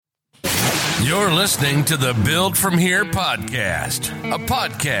You're listening to the Build From Here podcast, a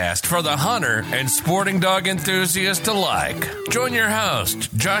podcast for the hunter and sporting dog enthusiast alike. Join your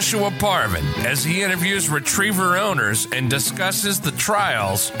host, Joshua Parvin, as he interviews retriever owners and discusses the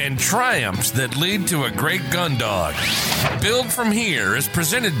trials and triumphs that lead to a great gun dog. Build From Here is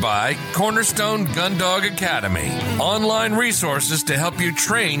presented by Cornerstone Gun Dog Academy, online resources to help you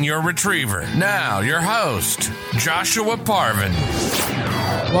train your retriever. Now, your host, Joshua Parvin.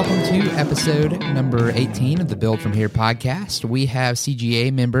 Welcome to episode number 18 of the Build From Here podcast. We have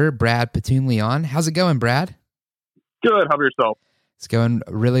CGA member Brad Petunley on. How's it going, Brad? Good. How about yourself? It's going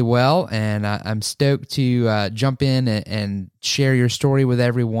really well, and I'm stoked to jump in and share your story with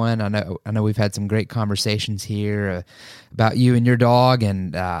everyone. I know we've had some great conversations here about you and your dog,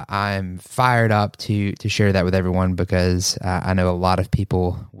 and I'm fired up to share that with everyone because I know a lot of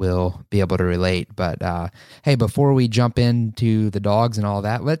people will be able to relate. But hey, before we jump into the dogs and all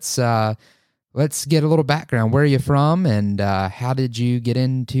that, let's get a little background. Where are you from, and how did you get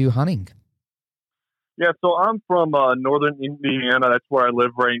into hunting? Yeah, so I'm from northern Indiana. That's where I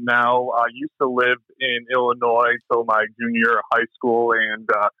live right now. I used to live in Illinois, so my junior year of high school, and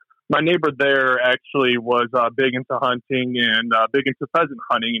my neighbor there actually was big into hunting and big into pheasant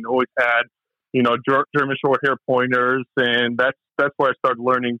hunting, and always had, German short hair pointers, and that's where I started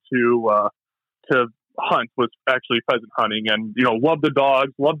learning to hunt, was actually pheasant hunting, and loved the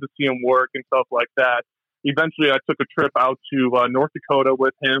dogs, loved to see them work and stuff like that. Eventually, I took a trip out to North Dakota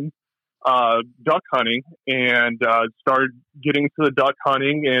with him. Duck hunting, and started getting into the duck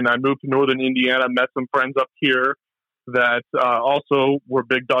hunting, and I moved to northern Indiana, met some friends up here that also were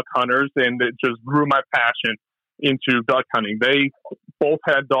big duck hunters, and it just grew my passion into duck hunting. They both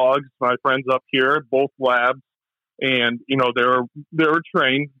had dogs, my friends up here, both labs, and they were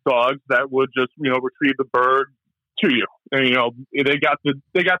trained dogs that would just retrieve the bird to you, and they got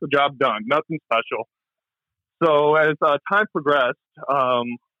the job done, nothing special. So as time progressed,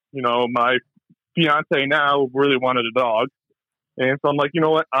 my fiance now really wanted a dog. And so I'm like, you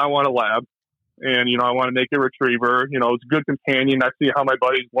know what? I want a lab. And, I want to make a retriever. It's a good companion. I see how my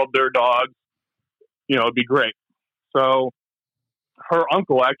buddies love their dogs. It'd be great. So her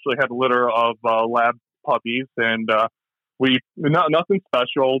uncle actually had a litter of lab puppies. And nothing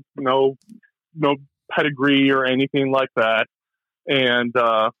special, no pedigree or anything like that. And,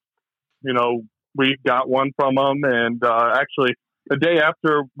 we got one from them. And actually, the day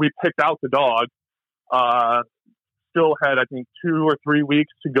after we picked out the dog, still had, I think, 2 or 3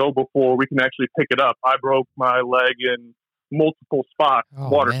 weeks to go before we can actually pick it up. I broke my leg in multiple spots,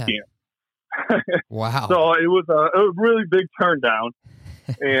 water skiing. Wow. So it was a really big turn down.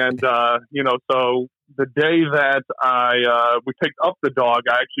 And, so the day that we picked up the dog,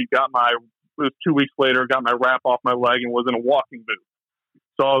 I actually it was 2 weeks later, got my wrap off my leg and was in a walking boot.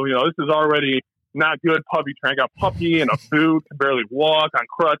 So, this is already not good puppy training. I got a puppy in a boot, can barely walk, on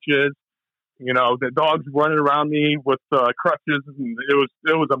crutches. The dog's running around me with crutches, and it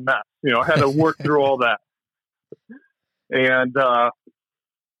was a mess. I had to work through all that. And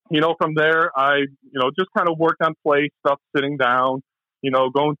from there, I just kind of worked on play stuff, sitting down,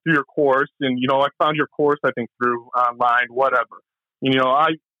 going through your course, and I found your course, I think, through online, whatever.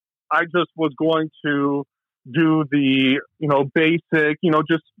 I just was going to do the basic,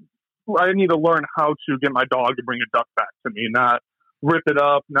 just. I need to learn how to get my dog to bring a duck back to me, not rip it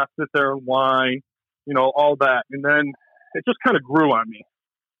up, not sit there and whine, all that. And then it just kind of grew on me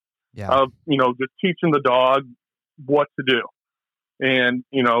of, just teaching the dog what to do. And,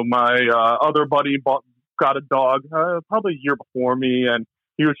 my other buddy got a dog probably a year before me, and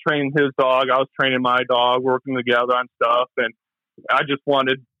he was training his dog. I was training my dog, working together on stuff. And I just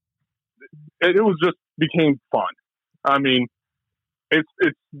became fun. I mean, it's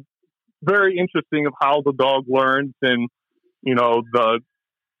very interesting of how the dog learns, and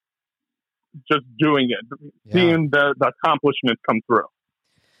just doing it, seeing the accomplishments come through.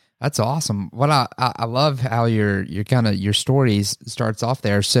 That's awesome. What I love how your stories starts off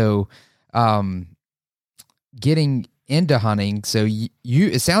there. So, getting into hunting. So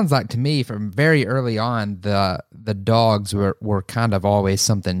it sounds like to me from very early on, the dogs were kind of always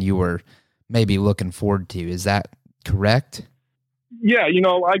something you were maybe looking forward to. Is that correct? Yeah,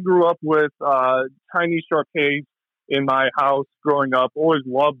 I grew up with Chinese Shar-Peis in my house growing up, always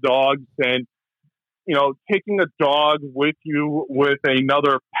loved dogs, and, taking a dog with you with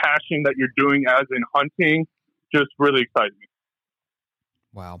another passion that you're doing as in hunting just really excited me.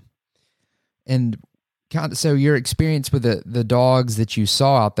 Wow. And so your experience with the dogs that you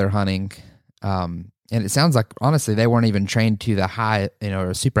saw out there hunting, And it sounds like, honestly, they weren't even trained to the high,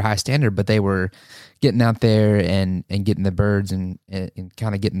 or super high standard, but they were getting out there and getting the birds and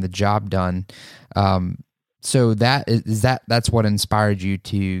kind of getting the job done. So that's what inspired you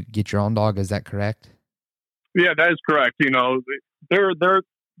to get your own dog. Is that correct? Yeah, that is correct.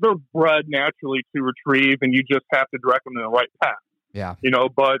 They're bred naturally to retrieve, and you just have to direct them in the right path. Yeah.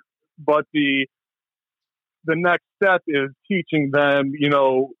 But the next step is teaching them,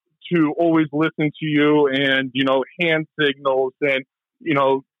 to always listen to you, and, hand signals and,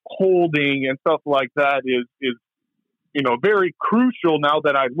 holding and stuff like that is very crucial now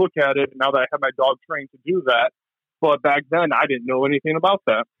that I look at it, now that I have my dog trained to do that. But back then I didn't know anything about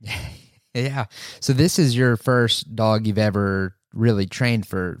that. Yeah. So this is your first dog you've ever really trained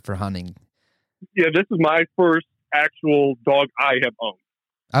for hunting? Yeah, this is my first actual dog I have owned.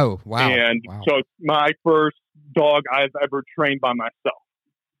 Oh, wow. And wow. So it's my first dog I've ever trained by myself.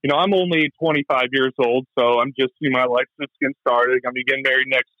 I'm only 25 years old, so I'm just, my life's just getting started. I'm going to be getting married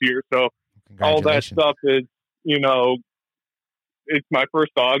next year. So all that stuff is, it's my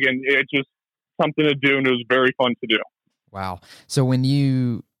first dog, and it's just something to do, and it was very fun to do. Wow. So when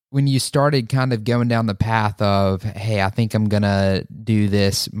you started kind of going down the path of, hey, I think I'm going to do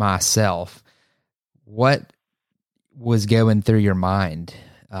this myself, what was going through your mind?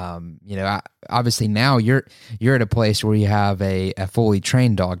 Obviously now you're at a place where you have a fully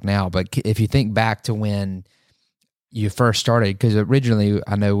trained dog now, but if you think back to when you first started, because originally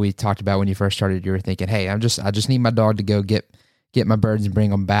I know we talked about when you first started, you were thinking, hey, I just need my dog to go get my birds and bring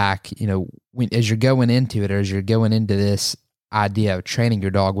them back. As you're going into it, or as you're going into this idea of training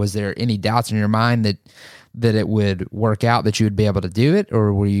your dog, was there any doubts in your mind that it would work out, that you would be able to do it?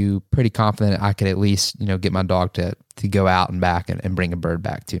 Or were you pretty confident I could at least, get my dog to go out and back and bring a bird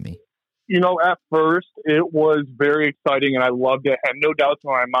back to me? At first it was very exciting, and I loved it. I had no doubts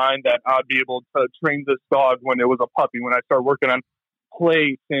in my mind that I'd be able to train this dog when it was a puppy, when I started working on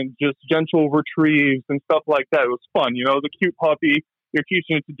place and just gentle retrieves and stuff like that. It was fun. The cute puppy, you're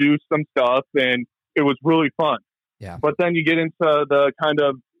teaching it to do some stuff, and it was really fun. Yeah. But then you get into the kind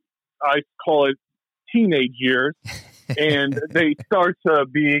of, I call it teenage years, and they start to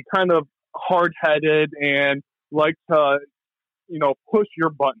be kind of hard-headed and like to, push your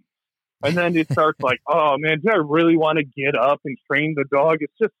buttons. And then it starts like, oh man, do I really want to get up and train the dog?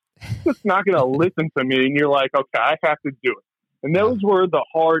 It's just not going to listen to me. And you're like, okay, I have to do it. And those were the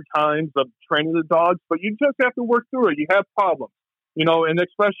hard times of training the dogs, but you just have to work through it. You have problems, and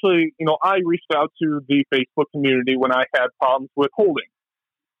especially, I reached out to the Facebook community when I had problems with holding.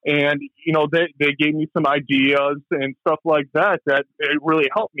 And, they gave me some ideas and stuff like that it really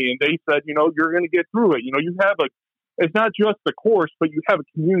helped me. And they said, you're going to get through it. You have it's not just the course, but you have a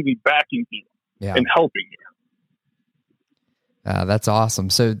community backing you and helping you. That's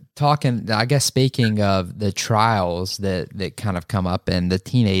awesome. So speaking of the trials that kind of come up in the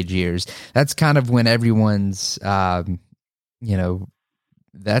teenage years, that's kind of when everyone's, that's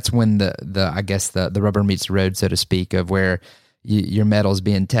when the rubber meets the road, so to speak, of where your metal's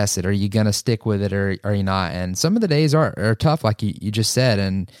being tested. Are you going to stick with it, or are you not? And some of the days are tough, like you just said,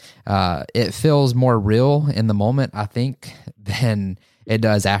 and it feels more real in the moment, I think, than it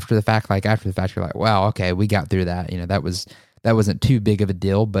does after the fact. Like after the fact, you're like, wow, okay, we got through that. That wasn't too big of a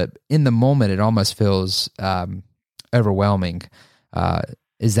deal, but in the moment, it almost feels overwhelming.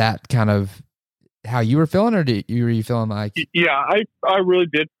 Is that kind of how you were feeling, or were you feeling like? Yeah, I really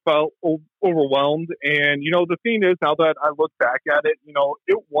did felt overwhelmed. And, the thing is, now that I look back at it,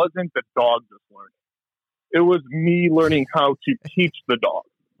 it wasn't the dog just learning. It was me learning how to teach the dog.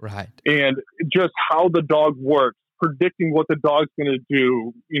 Right. And just how the dog works, predicting what the dog's going to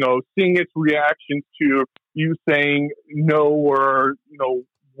do, seeing its reactions to you saying no, or,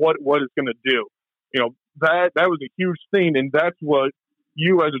 what it's going to do. That was a huge thing. And that's what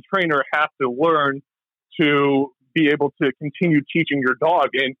you as a trainer have to learn to be able to continue teaching your dog.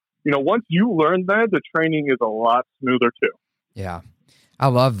 And, once you learn that, the training is a lot smoother too. Yeah. I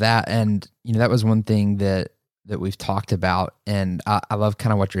love that. And, that was one thing that we've talked about. And I love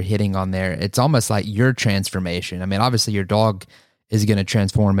kind of what you're hitting on there. It's almost like your transformation. I mean, obviously your dog is going to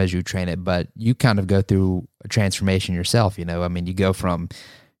transform as you train it, but you kind of go through a transformation yourself. I mean, you go from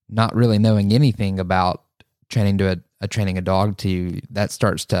not really knowing anything about training to training a dog to that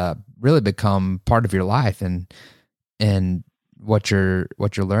starts to really become part of your life and what you're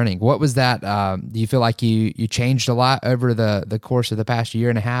learning. What was that? Do you feel like you changed a lot over the course of the past year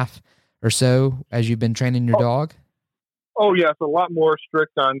and a half or so as you've been training your dog? Oh yes, a lot more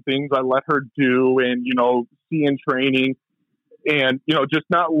strict on things I let her do, and see in training, and just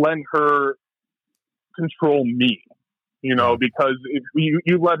not letting her control me. because if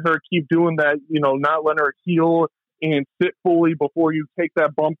you let her keep doing that, not letting her heel and sit fully before you take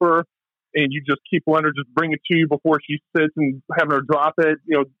that bumper, and you just keep letting her just bring it to you before she sits and having her drop it,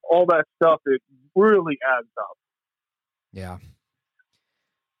 all that stuff, it really adds up. Yeah.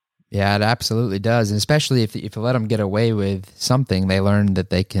 Yeah, it absolutely does. And especially if you let them get away with something, they learn that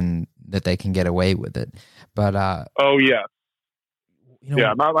they can get away with it. But, oh yeah.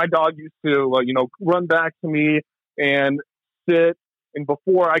 My dog used to, run back to me and sit, and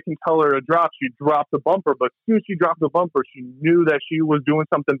before I can tell her to drop, she dropped the bumper. But as soon as she dropped the bumper, she knew that she was doing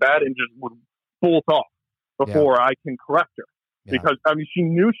something bad and just would bolt off before I can correct her. Yeah. Because, she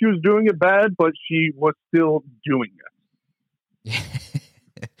knew she was doing it bad, but she was still doing it.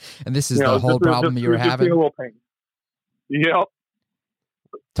 And this is the whole problem you were having? A little pain. Yep.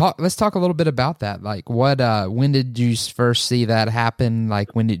 Let's talk a little bit about that. Like, when did you first see that happen?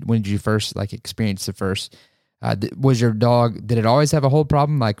 Like, when did you first experience the first? Was your dog? Did it always have a hold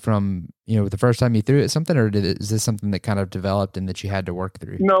problem? Like from the first time you threw it something, or is this something that kind of developed and that you had to work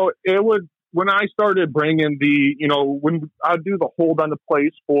through? No, it was when I started bringing when I do the hold on the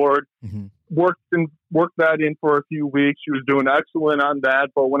place board. Mm-hmm. Worked that in for a few weeks. She was doing excellent on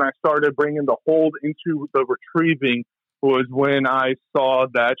that, but when I started bringing the hold into the retrieving, was when I saw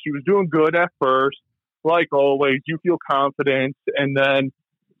that she was doing good at first. Like always, you feel confident, and then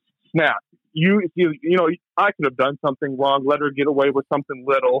snap. I could have done something wrong, let her get away with something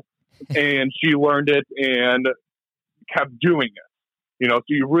little, and she learned it and kept doing it. So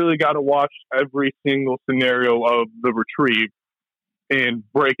you really got to watch every single scenario of the retrieve and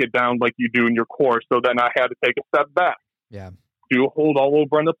break it down like you do in your course. So then I had to take a step back. Yeah. Do a hold all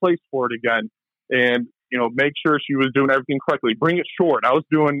over on the place for it again. And, make sure she was doing everything correctly. Bring it short. I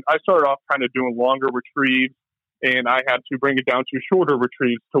started off kind of doing longer retrieves, and I had to bring it down to shorter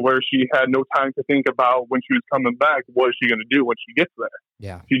retrieves to where she had no time to think about when she was coming back, what is she going to do when she gets there?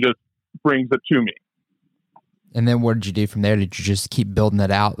 Yeah. She just brings it to me. And then what did you do from there? Did you just keep building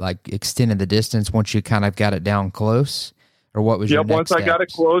it out, like extending the distance once you kind of got it down close? Or what was your next once I got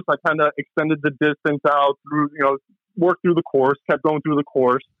it close, I kind of extended the distance out through, worked through the course, kept going through the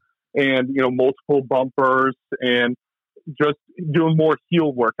course, and, multiple bumpers and just doing more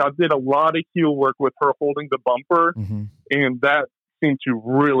heel work. I did a lot of heel work with her holding the bumper, mm-hmm. and that seemed to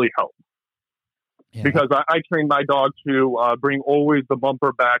really help. Yeah. Because I trained my dog to bring always the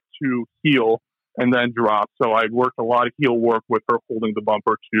bumper back to heel and then drop. So I worked a lot of heel work with her holding the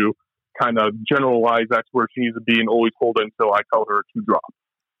bumper to kind of generalize that's where she needs to be and always hold it until I tell her to drop.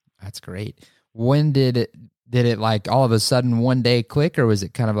 That's great. When did it like all of a sudden one day click, or was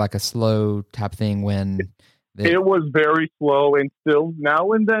it kind of like a slow type thing when? It was very slow, and still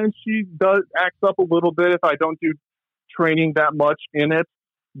now and then she acts up a little bit if I don't do training that much in it,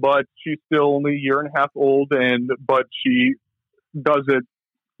 but she's still only a year and a half old, but she does it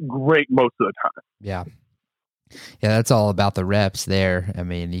great most of the time. Yeah. Yeah, that's all about the reps there. I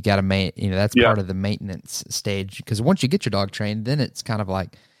mean, you got to that's part of the maintenance stage, because once you get your dog trained, then it's kind of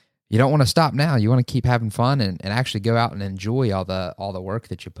like you don't want to stop now. You want to keep having fun and actually go out and enjoy all the work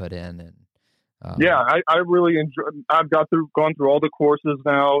that you put in. And I really enjoy. I've gone through all the courses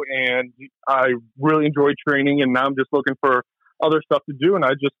now, and I really enjoy training. And now I'm just looking for other stuff to do, and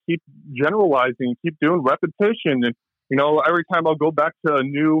I just keep generalizing, keep doing repetition, and every time I'll go back to a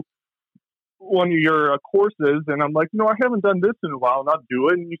new one of your courses, and I'm like, I haven't done this in a while, and I'll do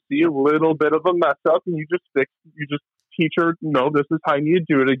it, and you see a little bit of a mess up, and you just teach her, this is how you need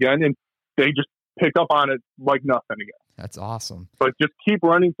to do it again, and they just pick up on it like nothing again. That's awesome. But just keep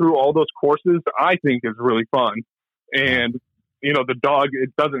running through all those courses, I think is really fun. And, the dog,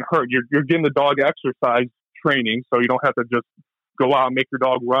 it doesn't hurt. You're getting the dog exercise training, so you don't have to just go out and make your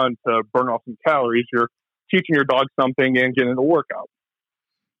dog run to burn off some calories. You're teaching your dog something and getting a workout.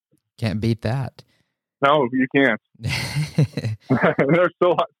 Can't beat that. No, you can't. There's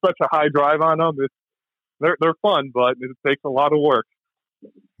still such a high drive on them. They're fun, but it takes a lot of work.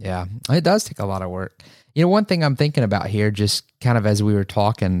 Yeah, it does take a lot of work. One thing I'm thinking about here, just kind of as we were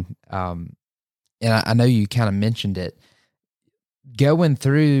talking, and I know you kind of mentioned it, going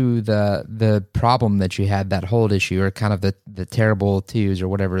through the problem that you had, that hold issue, or kind of the terrible twos or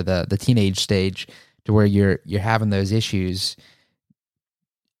whatever, the teenage stage, to where you're having those issues.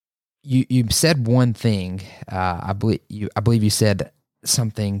 You said one thing. I believe you said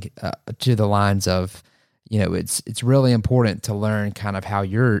something to the lines of, it's really important to learn kind of how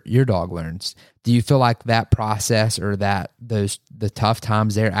your dog learns. Do you feel like that process, or that the tough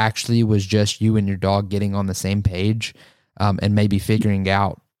times there actually was just you and your dog getting on the same page, and maybe figuring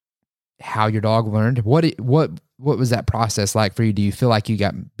out how your dog learned? What was that process like for you? Do you feel like you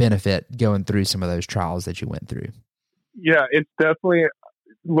got benefit going through some of those trials that you went through? Yeah, it's definitely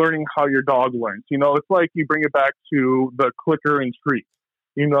learning how your dog learns. It's like you bring it back to the clicker and treat.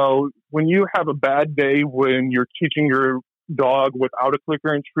 When you have a bad day when you're teaching your dog without a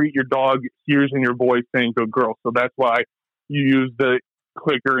clicker and treat, your dog hears in your voice saying good girl. So that's why you use the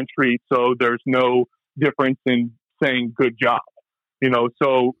clicker and treat. So there's no difference in saying good job.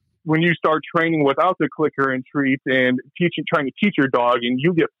 So when you start training without the clicker and treat and trying to teach your dog, and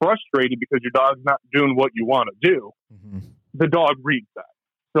you get frustrated because your dog's not doing what you want to do, the dog reads that.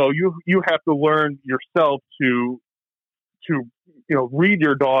 So you have to learn yourself to read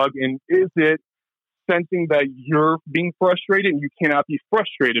your dog, and is it sensing that you're being frustrated, and you cannot be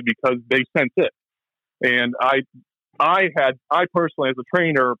frustrated because they sense it. And I personally, as a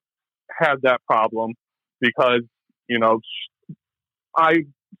trainer, had that problem because I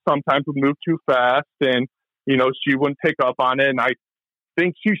sometimes would move too fast, and she wouldn't pick up on it, and I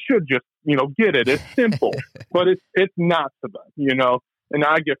think she should just get it. It's simple, but it's not to them, and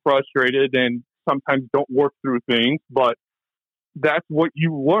I get frustrated and sometimes don't work through things, but that's what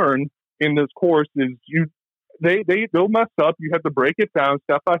you learn in this course is they'll mess up. You have to break it down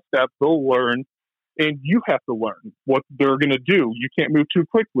step by step. They'll learn, and you have to learn what they're going to do. You can't move too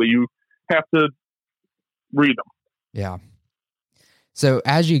quickly. You have to read them. Yeah. So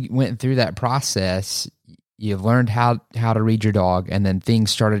as you went through that process, you learned how to read your dog, and then things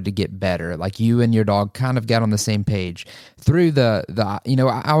started to get better. Like you and your dog kind of got on the same page through the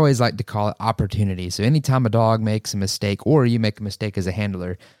I always like to call it opportunity. So anytime a dog makes a mistake or you make a mistake as a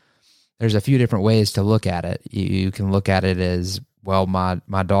handler, there's a few different ways to look at it. You can look at it as, well,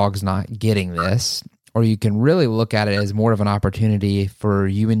 my dog's not getting this, or you can really look at it as more of an opportunity for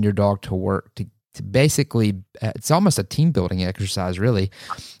you and your dog to work to basically, it's almost a team building exercise, really.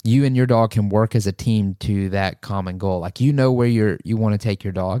 You and your dog can work as a team to that common goal. Like, where you want to take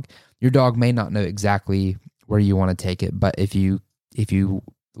your dog. Your dog may not know exactly where you want to take it, but if you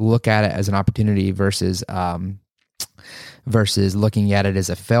look at it as an opportunity versus looking at it as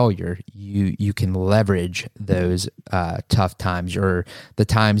a failure, you can leverage those tough times or the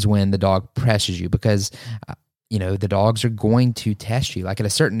times when the dog presses you, because the dogs are going to test you. Like at a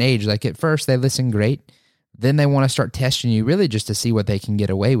certain age, like at first they listen great, then they want to start testing you really just to see what they can get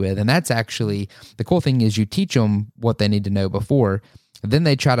away with. And that's actually the cool thing, is you teach them what they need to know before, then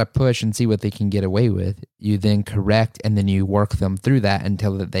they try to push and see what they can get away with. You then correct, and then you work them through that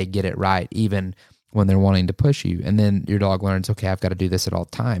until that they get it right, even when they're wanting to push you. And then your dog learns, okay, I've got to do this at all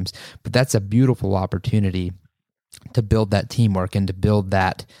times. But that's a beautiful opportunity to build that teamwork and to build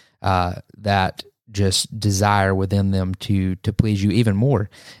that just desire within them to please you even more.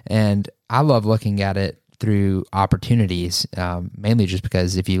 And I love looking at it through opportunities, mainly just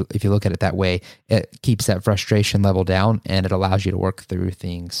because if you look at it that way, it keeps that frustration level down and it allows you to work through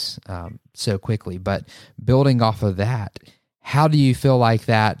things so quickly. But building off of that, how do you feel like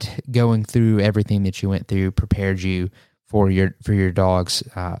that going through everything that you went through prepared you for your dog's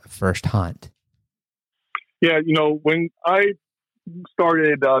first hunt? Yeah, when I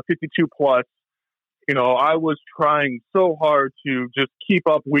started 52 Plus, I was trying so hard to just keep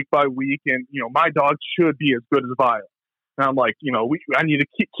up week by week, and my dog should be as good as Violet. And I'm like, I need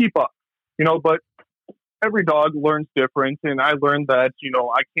to keep up, but every dog learns different, and I learned that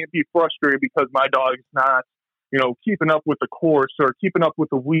I can't be frustrated because my dog's not keeping up with the course or keeping up with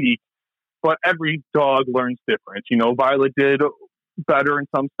the week. But every dog learns different. Violet did better in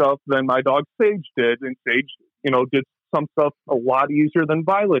some stuff than my dog Sage did, and Sage did some stuff a lot easier than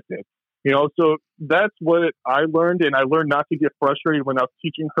Violet did. So that's what I learned, and I learned not to get frustrated when I was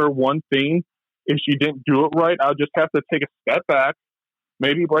teaching her one thing. If she didn't do it right, I'll just have to take a step back,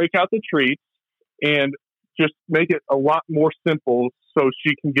 maybe break out the treats, and just make it a lot more simple so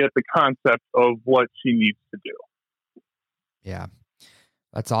she can get the concept of what she needs to do. Yeah,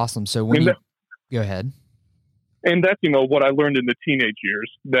 that's awesome. So go ahead. And that's, what I learned in the teenage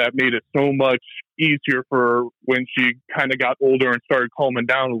years that made it so much easier for when she kind of got older and started calming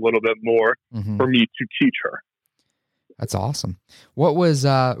down a little bit more for me to teach her. That's awesome. What was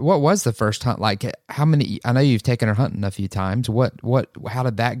the first hunt like? How many? I know you've taken her hunting a few times. How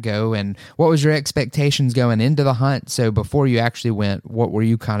did that go? And what was your expectations going into the hunt? So before you actually went, what were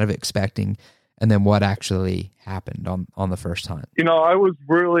you kind of expecting? And then what actually happened on the first hunt? I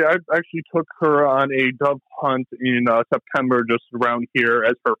actually took her on a dove hunt in September, just around here,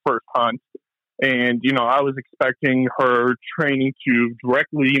 as her first hunt. And, I was expecting her training to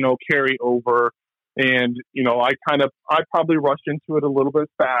directly, carry over. And, I probably rushed into it a little bit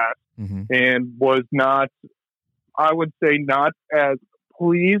fast and was not as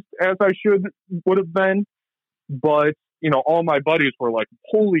pleased as I would have been. But all my buddies were like,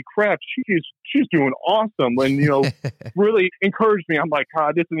 holy crap, she's doing awesome. And, really encouraged me. I'm like,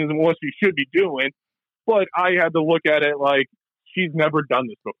 God, this isn't what she should be doing. But I had to look at it like she's never done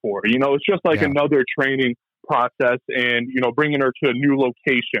this before. It's just like another training process and, bringing her to a new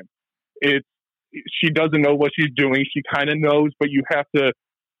location. She doesn't know what she's doing. She kind of knows, but you have to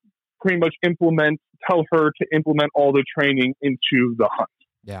pretty much tell her to implement all the training into the hunt.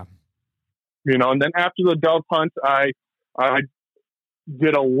 Yeah. And then after the dove hunt, I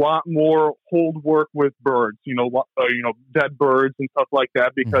did a lot more hold work with birds, dead birds and stuff like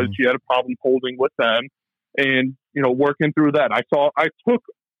that, because she had a problem holding with them, and, working through that. I took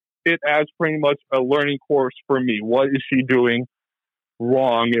it as pretty much a learning course for me. What is she doing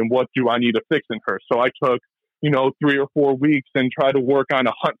wrong and what do I need to fix in her? So I took, 3 or 4 weeks and tried to work on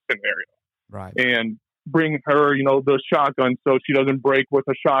a hunt scenario. Right. And bring her, the shotgun so she doesn't break with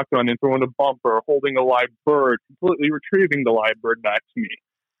a shotgun and throwing a bumper, holding a live bird, completely retrieving the live bird back to me.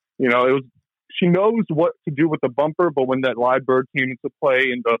 She knows what to do with the bumper, but when that live bird came into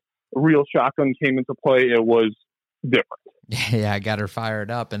play and the real shotgun came into play, it was different. Yeah, I got her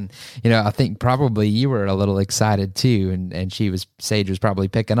fired up. And, I think probably you were a little excited too. And Sage was probably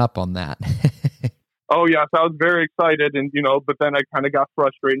picking up on that. Oh, yes, I was very excited, and, but then I kind of got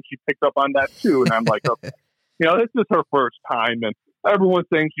frustrated, and she picked up on that, too, and I'm like, okay, this is her first time, and everyone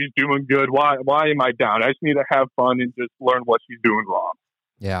thinks she's doing good. Why am I down? I just need to have fun and just learn what she's doing wrong.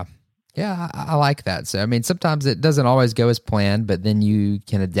 Yeah. Yeah, I like that. So, sometimes it doesn't always go as planned, but then you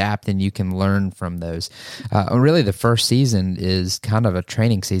can adapt and you can learn from those. Really, the first season is kind of a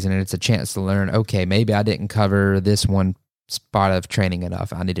training season, and it's a chance to learn, okay, maybe I didn't cover this one spot of training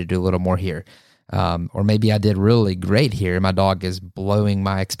enough. I need to do a little more here. Or maybe I did really great here. My dog is blowing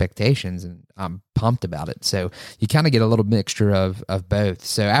my expectations and I'm pumped about it. So you kind of get a little mixture of both.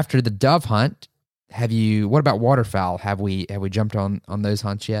 So after the dove hunt, what about waterfowl? Have we jumped on those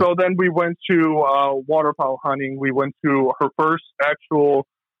hunts yet? So then we went to waterfowl hunting. We went to her first actual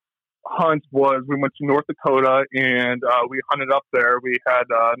hunt we went to North Dakota and we hunted up there. We had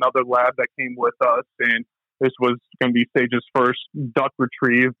another lab that came with us, and this was going to be Sage's first duck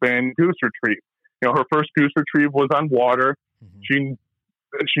retrieve and goose retrieve. Her first goose retrieve was on water. She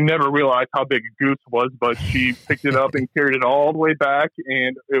never realized how big a goose was, but she picked it up and carried it all the way back,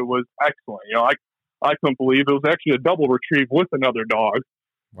 and it was excellent. I couldn't believe it was actually a double retrieve with another dog.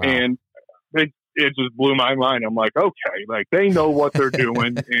 Wow. And it just blew my mind. I'm like, okay, like they know what they're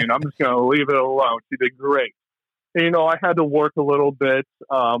doing, and I'm just going to leave it alone. She did great. And, I had to work a little bit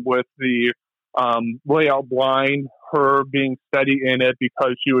with the layout blind, her being steady in it,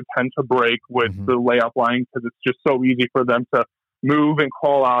 because she would tend to break with the layout blind, because it's just so easy for them to move and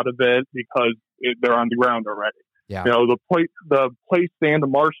crawl out of it because they're on the ground already. Yeah. The play stand, the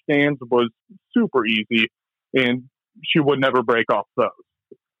marsh stands was super easy, and she would never break off those.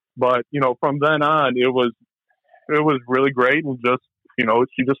 But, from then on, it was really great, and just,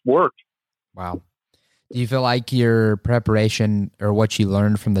 she just worked. Wow. Do you feel like your preparation or what you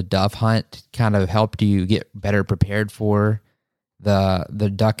learned from the dove hunt kind of helped you get better prepared for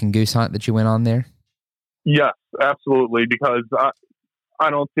the duck and goose hunt that you went on there? Yes, absolutely. Because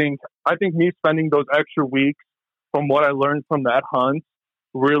I think me spending those extra weeks from what I learned from that hunt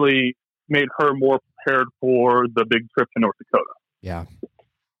really made her more prepared for the big trip to North Dakota. Yeah.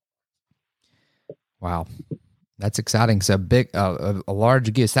 Wow. That's exciting. So big, a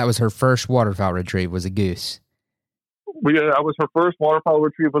large goose. That was her first waterfowl retrieve, was a goose. That was her first waterfowl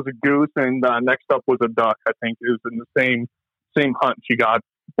retrieve, was a goose, and next up was a duck. I think it was in the same hunt. She got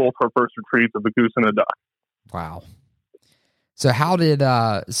both her first retrieves of the goose and a duck. Wow. So how did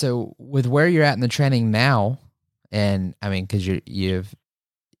so with where you're at in the training now, and because you've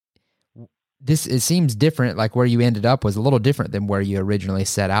this, it seems different. Like where you ended up was a little different than where you originally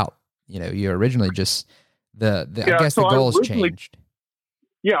set out. You originally just. I guess the goals changed.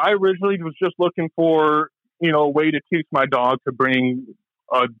 Yeah, I originally was just looking for, a way to teach my dog to bring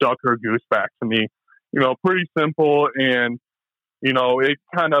a duck or a goose back to me. Pretty simple. And, it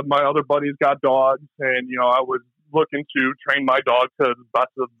kind of, my other buddies got dogs, and, I was looking to train my dog to the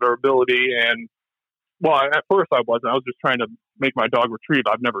best of their ability. And, well, at first I wasn't. I was just trying to make my dog retrieve.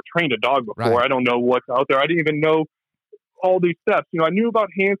 I've never trained a dog before. Right. I don't know what's out there. I didn't even know all these steps. I knew about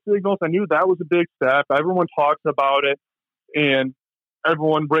hand signals. I knew that was a big step. Everyone talks about it, and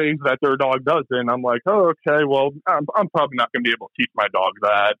everyone raves that their dog does it. And I'm like, oh, okay, well, I'm probably not going to be able to teach my dog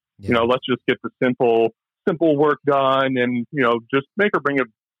that. Yeah. Let's just get the simple work done, and just make her bring her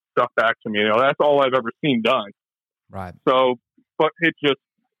stuff back to me. That's all I've ever seen done. Right. So, but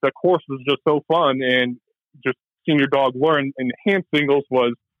the course was just so fun, and just seeing your dog learn. And hand signals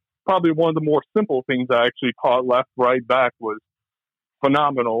was probably one of the more simple things I actually caught left, right, back was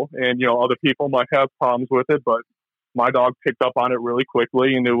phenomenal. And, other people might have problems with it, but my dog picked up on it really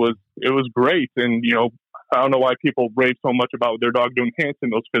quickly, and it was great. And, I don't know why people rave so much about their dog doing hand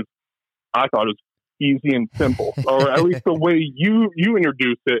signals, because I thought it was easy and simple, or at least the way you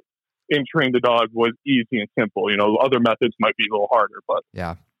introduced it and trained the dog was easy and simple. Other methods might be a little harder, but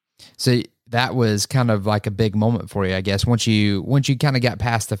yeah. So that was kind of like a big moment for you, I guess, once you kind of got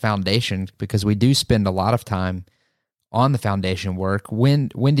past the foundation, because we do spend a lot of time on the foundation work. When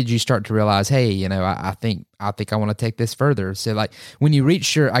did you start to realize, hey, I think I want to take this further? So like when you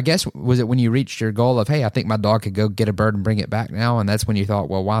reached was it when you reached your goal of, hey, I think my dog could go get a bird and bring it back now, and that's when you thought,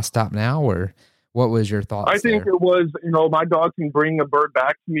 well, why stop now? Or what was your thoughts? I think it was, my dog can bring a bird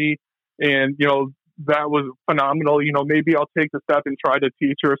back to me, and, that was phenomenal. Maybe I'll take the step and try to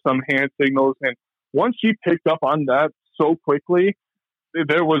teach her some hand signals. And once she picked up on that so quickly,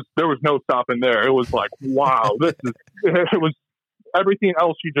 there was no stopping there. It was like, wow, it was everything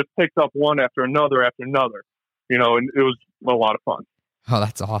else. She just picked up one after another, and it was a lot of fun. Oh,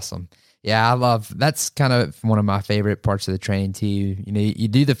 that's awesome. Yeah, that's kind of one of my favorite parts of the training too. You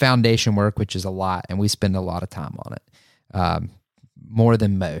do the foundation work, which is a lot, and we spend a lot of time on it, more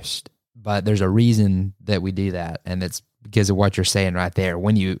than most. But there's a reason that we do that, and it's because of what you're saying right there.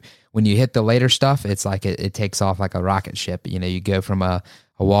 When you hit the later stuff, it's like it takes off like a rocket ship. You go from a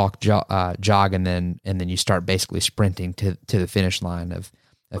walk, jog, and then you start basically sprinting to the finish line of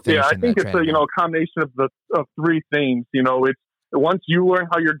finishing. Yeah, I think it's a combination of three things. It's once you learn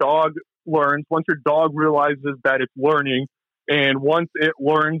how your dog learns, once your dog realizes that it's learning, and once it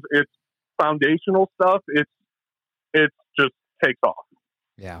learns its foundational stuff, it just takes off.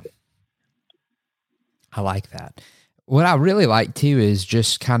 Yeah. I like that. What I really like too is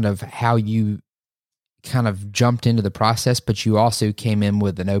just kind of how you kind of jumped into the process, but you also came in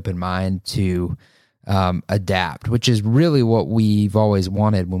with an open mind to adapt, which is really what we've always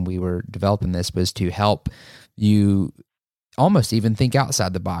wanted when we were developing this, was to help you almost even think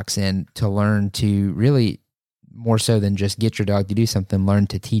outside the box and to learn to really, more so than just get your dog to do something, learn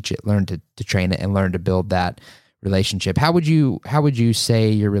to teach it, learn to train it, and learn to build that relationship. How would you say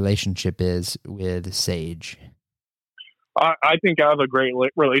your relationship is with Sage? I think I have a great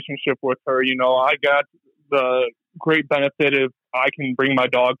relationship with her. I got the great benefit of I can bring my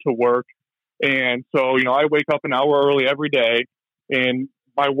dog to work. And so, I wake up an hour early every day, and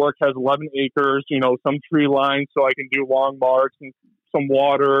my work has 11 acres, some tree lines so I can do long marks and some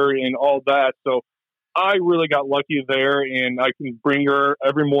water and all that. So I really got lucky there, and I can bring her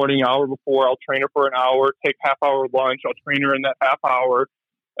every morning, hour before. I'll train her for an hour, take half-hour lunch. I'll train her in that half hour,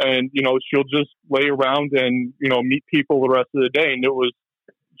 and, she'll just lay around and, meet people the rest of the day, and it was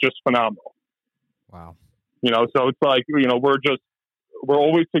just phenomenal. Wow. So it's like, we're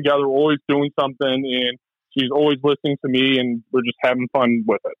always together, always doing something, and she's always listening to me, and we're just having fun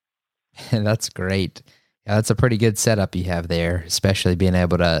with it. That's great. Yeah, that's a pretty good setup you have there, especially being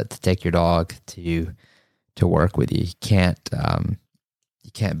able to take your dog to work with you. You can't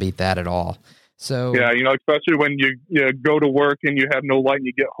beat that at all. So yeah, especially when you go to work and you have no light, and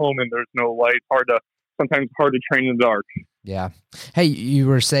you get home and there's no light. Sometimes hard to train in the dark. Yeah. Hey, you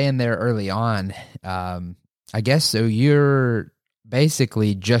were saying there early on, I guess so. You're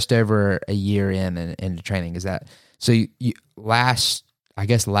basically just over a year into training. Is that so? Last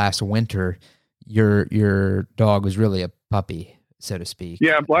winter, your dog was really a puppy, so to speak.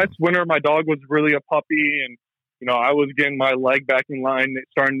 Yeah, last winter my dog was really a puppy, and I was getting my leg back in line,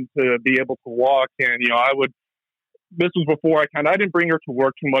 starting to be able to walk, and this was before I didn't bring her to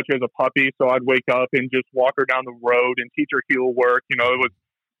work too much as a puppy, so I'd wake up and just walk her down the road and teach her heel work. It was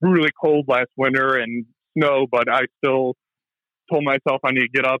really cold last winter and snow, but I still told myself I need to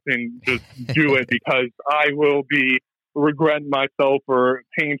get up and just do it because I will be regretting myself or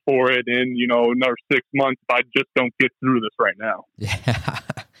paying for it in, another 6 months if I just don't get through this right now. Yeah.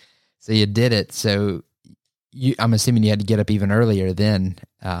 So you did it. So I'm assuming you had to get up even earlier then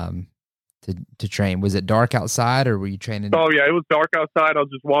to train. Was it dark outside, or were you training? Oh yeah, it was dark outside. I was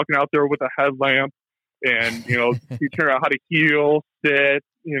just walking out there with a headlamp and, teaching her how to heel, sit,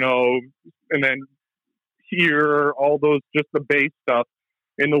 and then hear all those, just the base stuff.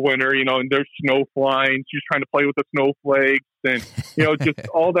 In the winter, and there's snow flying. She's trying to play with the snowflakes, and just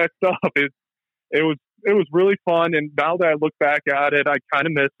all that stuff. It was really fun. And now that I look back at it, I kind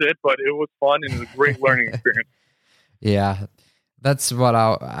of miss it, but it was fun and it was a great learning experience. Yeah, that's what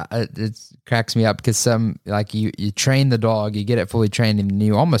it cracks me up, because some, like, you train the dog, you get it fully trained, and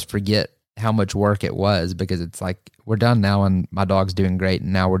you almost forget how much work it was, because it's like, we're done now and my dog's doing great,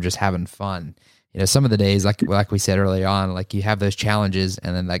 and now we're just having fun. some of the days, like we said earlier on, like you have those challenges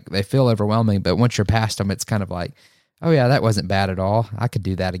and then like they feel overwhelming, but once you're past them, it's kind of like, oh yeah, that wasn't bad at all. I could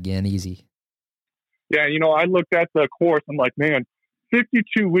do that again. Easy. Yeah. I looked at the course. I'm like, man,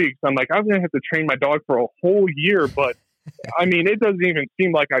 52 weeks. I'm like, I'm going to have to train my dog for a whole year. But I mean, it doesn't even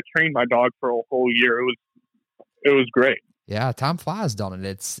seem like I trained my dog for a whole year. It was great. Yeah. Time flies, don't it?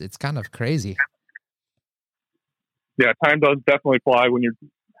 It's kind of crazy. Yeah. Time does definitely fly when you're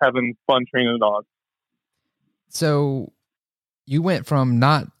having fun training a dog. So you went from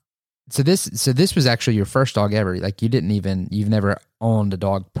so this was actually your first dog ever. Like you've never owned a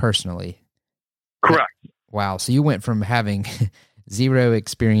dog personally. Correct. Wow. So you went from having zero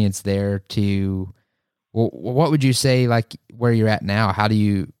experience there to, well, what would you say, like where you're at now? How do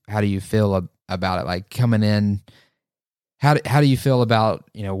you feel about it? Like coming in, how do you feel about,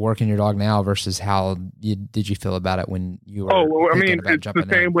 working your dog now versus how did you feel about it when you were? It's the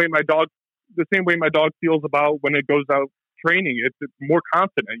same way my dog feels about when it goes out training. It's more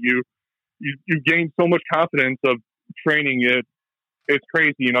confident. You gain so much confidence of training it. It's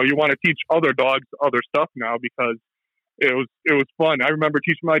crazy. You want to teach other dogs other stuff now because it was fun. I remember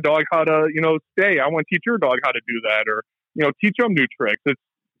teaching my dog how to, stay. I want to teach your dog how to do that, or, teach them new tricks. It's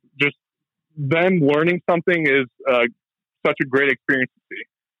just them learning something is such a great experience to see.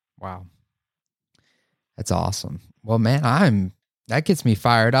 Wow. That's awesome. Well, man, that gets me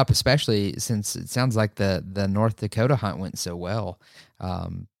fired up, especially since it sounds like the North Dakota hunt went so well.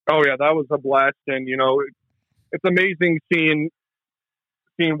 Oh yeah, that was a blast. And, it's amazing seeing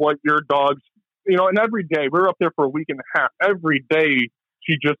what your dogs, and every day we were up there for a week and a half. Every day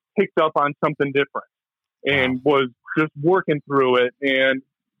she just picked up on something different and was just working through it. And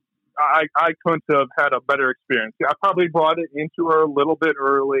I couldn't have had a better experience. I probably brought it into her a little bit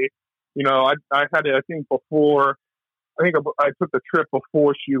early. I had it, I think I took the trip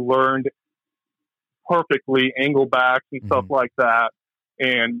before she learned perfectly angle backs and stuff like that.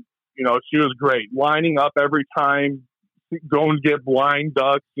 And, she was great. Lining up every time, going to get blind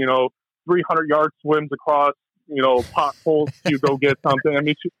ducks, 300-yard swims across, potholes to go get something. I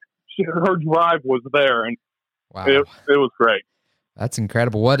mean, her drive was there, and wow. It was great. That's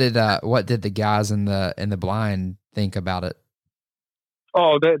incredible. What did the guys in the blind think about it?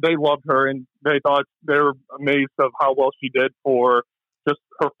 Oh, they loved her, and they were amazed of how well she did for just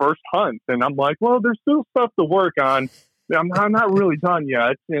her first hunt. And I'm like, well, there's still stuff to work on. I'm not really done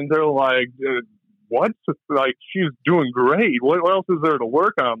yet. And they're like, what? Like, she's doing great. What else is there to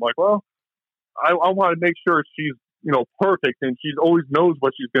work on? I'm like, well, I want to make sure she's, perfect, and she always knows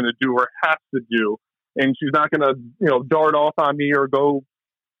what she's going to do or has to do. And she's not going to, dart off on me or go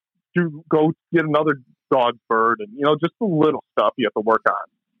get another dog bird, and just the little stuff you have to work on.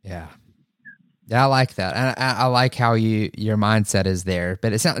 Yeah, I like that, and I like how your mindset is there.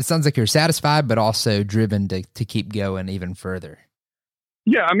 But it sounds like you're satisfied, but also driven to keep going even further.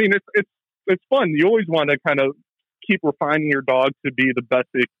 Yeah, I mean it's fun. You always want to kind of keep refining your dog to be the best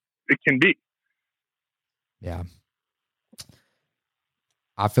it can be. Yeah.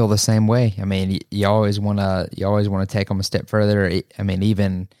 I feel the same way. I mean, you always want to take them a step further. I mean,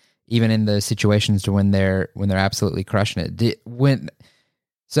 even in those situations to when they're absolutely crushing it.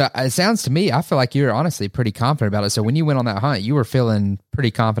 So it sounds to me, I feel like you're honestly pretty confident about it. So when you went on that hunt, you were feeling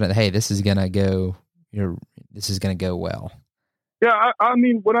pretty confident. Hey, this is gonna go well. Yeah, I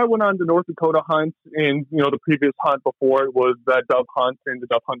mean, when I went on the North Dakota hunt, and the previous hunt before it was that dove hunt, and the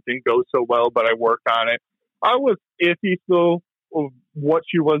dove hunt didn't go so well, but I worked on it. I was iffy still of what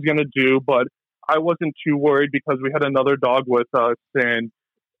she was going to do, but I wasn't too worried because we had another dog with us, and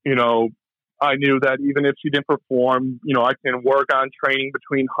I knew that even if she didn't perform, I can work on training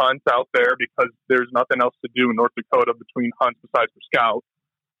between hunts out there because there's nothing else to do in North Dakota between hunts besides for scout.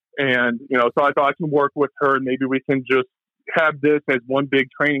 And so I thought I can work with her, and maybe we can just have this as one big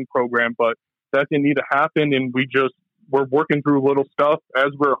training program. But that didn't need to happen, and we're working through little stuff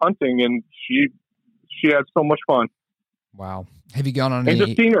as we're hunting, and she had so much fun. Wow. Have you gone on any... And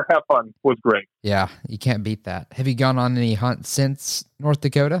just seeing her have fun was great. Yeah, you can't beat that. Have you gone on any hunts since North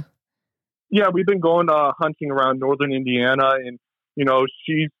Dakota? Yeah, we've been going hunting around northern Indiana, and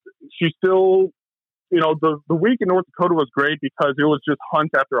she's still, the week in North Dakota was great because it was just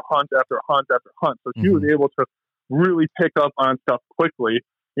hunt after hunt after hunt after hunt. So she was able to really pick up on stuff quickly.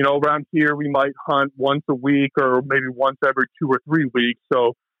 Around here we might hunt once a week or maybe once every 2 or 3 weeks.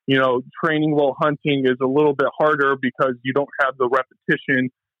 So training while hunting is a little bit harder because you don't have the repetition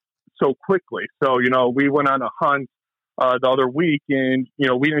so quickly. So, we went on a hunt the other week, and,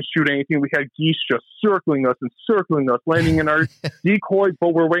 we didn't shoot anything. We had geese just circling us, landing in our decoys,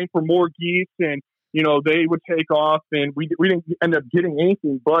 but we're waiting for more geese, and, they would take off, and we didn't end up getting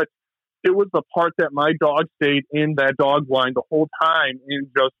anything, but it was the part that my dog stayed in that dog line the whole time and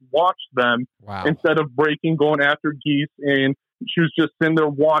just watched them. Wow. Instead of breaking, going after geese. And she was just sitting there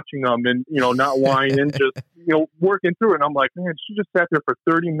watching them and, not whining, just, working through it. And I'm like, man, she just sat there for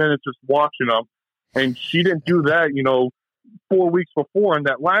 30 minutes just watching them. And she didn't do that, 4 weeks before. In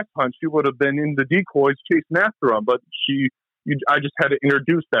that last hunt, she would have been in the decoys chasing after them. But I just had to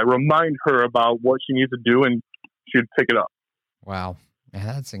introduce that, remind her about what she needs to do, and she'd pick it up. Wow. Man,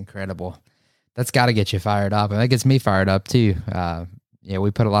 that's incredible. That's got to get you fired up. And that gets me fired up too.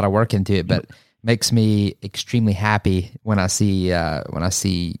 We put a lot of work into it, but makes me extremely happy when I see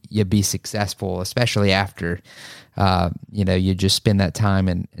you be successful, especially after, you just spend that time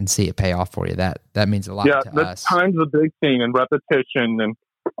and see it pay off for you. That means a lot to us. Yeah, time's a big thing, and repetition and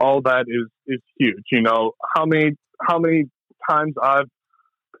all that is huge. How many times I've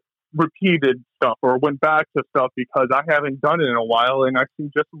repeated stuff or went back to stuff because I haven't done it in a while, and I see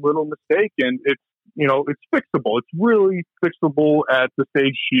just a little mistake, and it's fixable. It's really fixable at the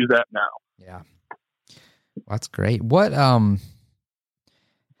stage she's at now. Yeah. Well, that's great. What, I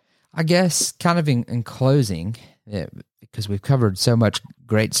guess kind of in closing, because we've covered so much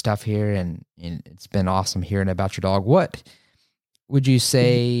great stuff here and it's been awesome hearing about your dog. What would you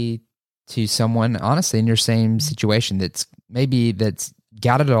say to someone, honestly, in your same situation that's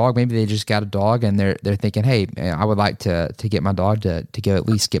got a dog, maybe they just got a dog and they're thinking, hey, I would like to get my dog to go at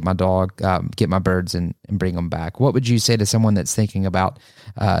least get my dog, get my birds and bring them back. What would you say to someone that's thinking about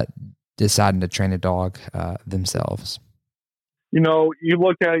deciding to train a dog themselves? You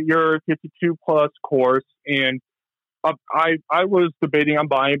look at your 52 plus course, and I was debating on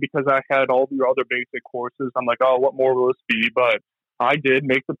buying because I had all the other basic courses. I'm like, oh, what more will this be? But I did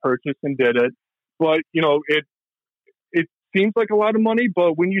make the purchase and did it. But, it seems like a lot of money,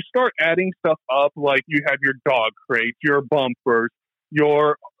 but when you start adding stuff up, like you have your dog crates, your bumpers,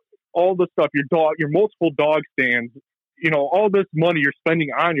 all the stuff, your multiple dog stands, all this money you're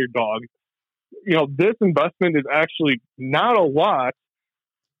spending on your dog, this investment is actually not a lot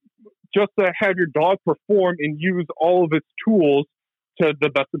just to have your dog perform and use all of its tools to the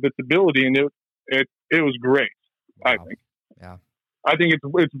best of its ability. And it was great. Wow. I think. Yeah. I think it's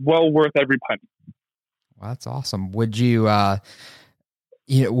well worth every penny. Well, that's awesome. Would you,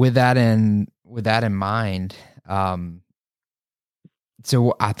 with that in mind,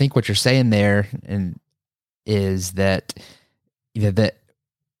 so I think what you're saying there is that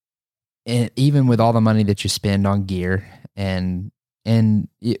even with all the money that you spend on gear and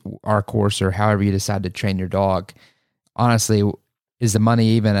our course or however you decide to train your dog, honestly, is the money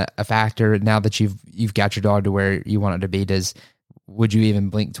even a factor now that you've got your dog to where you want it to be? Would you even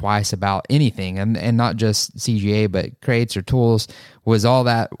blink twice about anything? And not just CGA, but crates or tools? Was all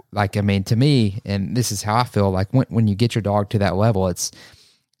that, to me, and this is how I feel, like when you get your dog to that level, it's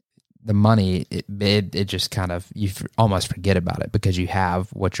the money, it just kind of, you almost forget about it because you have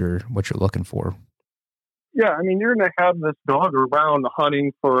what you're looking for. Yeah. you're going to have this dog around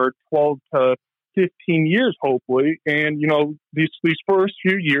hunting for 12 to 15 years, hopefully. And, these first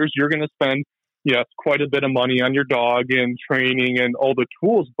few years, you're going to spend, yes, quite a bit of money on your dog and training and all the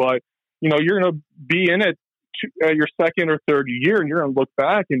tools, but you're going to be in it your second or third year, and you're going to look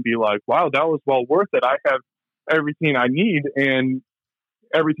back and be like, wow, that was well worth it. I have everything I need and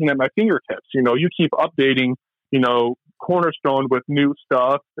everything at my fingertips. You keep updating, Cornerstone with new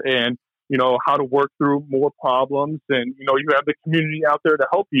stuff and, how to work through more problems. And, you have the community out there to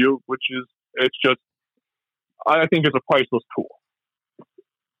help you, which is, I think it's a priceless tool.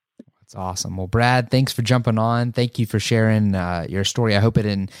 That's awesome. Well, Brad, thanks for jumping on. Thank you for sharing your story. I know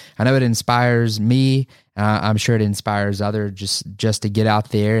it inspires me. I'm sure it inspires others just to get out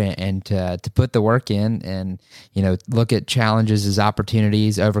there and to put the work in and, look at challenges as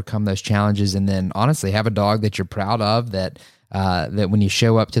opportunities, overcome those challenges, and then honestly have a dog that you're proud of, that when you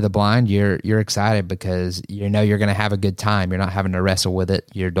show up to the blind, you're excited because you're going to have a good time. You're not having to wrestle with it.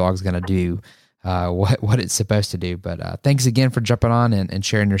 Your dog's going to do what it's supposed to do. But thanks again for jumping on and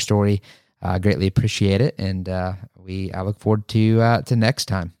sharing your story. I greatly appreciate it, and I look forward to next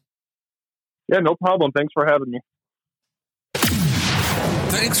time. Yeah, no problem. Thanks for having me.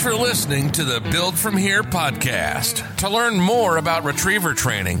 Thanks for listening to the Build From Here podcast. To learn more about retriever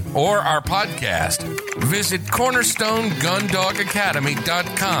training or our podcast, visit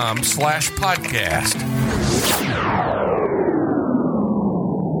cornerstoneGunDogAcademy.com/podcast.